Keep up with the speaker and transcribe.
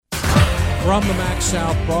From the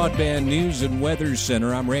MaxxSouth Broadband News and Weather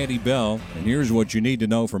Center, I'm Randy Bell, and here's what you need to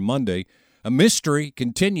know for Monday. A mystery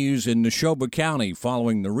continues in Neshoba County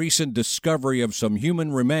following the recent discovery of some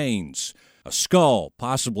human remains. A skull,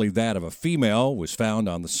 possibly that of a female, was found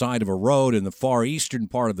on the side of a road in the far eastern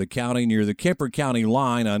part of the county near the Kemper County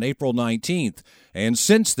line on April 19th. And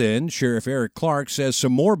since then, Sheriff Eric Clark says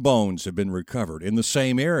some more bones have been recovered in the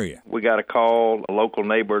same area. We got a call. A local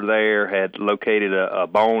neighbor there had located a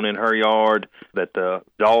bone in her yard that the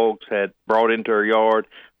dogs had brought into her yard.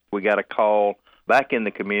 We got a call back in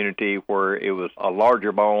the community where it was a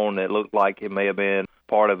larger bone that looked like it may have been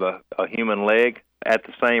part of a human leg. At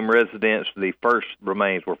the same residence, the first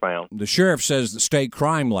remains were found. The sheriff says the state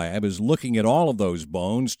crime lab is looking at all of those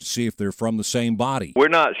bones to see if they're from the same body. We're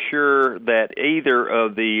not sure that either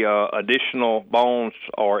of the additional bones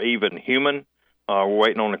are even human. We're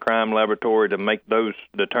waiting on the crime laboratory to make those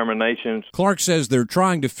determinations. Clark says they're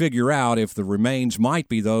trying to figure out if the remains might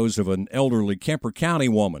be those of an elderly Kemper County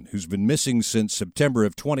woman who's been missing since September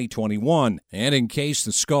of 2021. And in case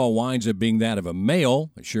the skull winds up being that of a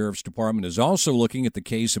male, the sheriff's department is also looking at the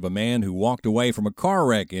case of a man who walked away from a car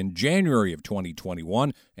wreck in January of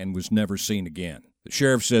 2021 and was never seen again. The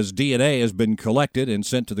sheriff says DNA has been collected and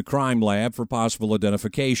sent to the crime lab for possible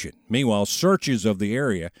identification. Meanwhile, searches of the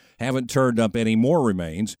area haven't turned up any more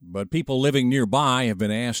remains, but people living nearby have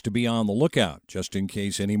been asked to be on the lookout just in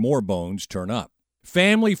case any more bones turn up.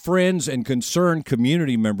 Family, friends, and concerned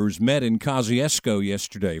community members met in Kosciusko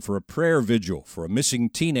yesterday for a prayer vigil for a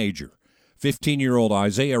missing teenager. 15-year-old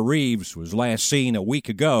Isaiah Reeves was last seen a week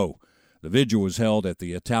ago. The vigil was held at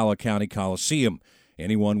the Attala County Coliseum.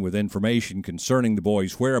 Anyone with information concerning the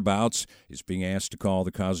boy's whereabouts is being asked to call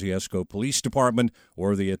the Kosciusko Police Department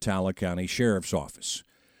or the Attala County Sheriff's Office.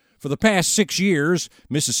 For the past 6 years,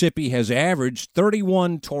 Mississippi has averaged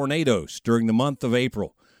 31 tornadoes during the month of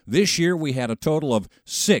April. This year, we had a total of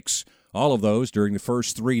 6, all of those during the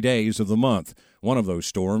first 3 days of the month. One of those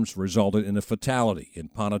storms resulted in a fatality in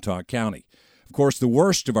Pontotoc County. Of course, the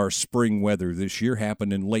worst of our spring weather this year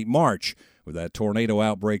happened in late March, with that tornado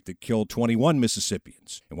outbreak that killed 21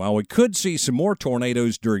 Mississippians. And while we could see some more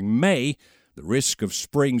tornadoes during May, the risk of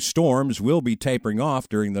spring storms will be tapering off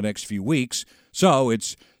during the next few weeks, so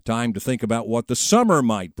it's time to think about what the summer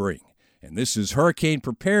might bring. And this is Hurricane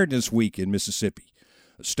Preparedness Week in Mississippi.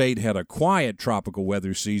 The state had a quiet tropical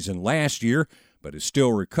weather season last year, but is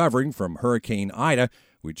still recovering from Hurricane Ida,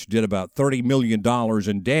 which did about $30 million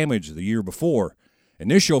in damage the year before.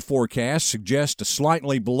 Initial forecasts suggest a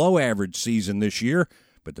slightly below-average season this year,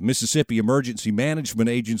 but the Mississippi Emergency Management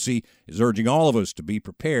Agency is urging all of us to be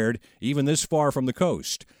prepared, even this far from the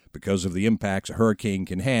coast, because of the impacts a hurricane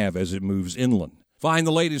can have as it moves inland. Find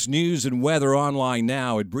the latest news and weather online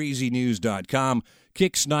now at breezynews.com,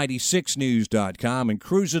 kicks96news.com, and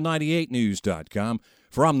cruisin98news.com.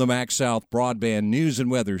 From the MaxxSouth Broadband News and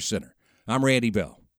Weather Center, I'm Randy Bell.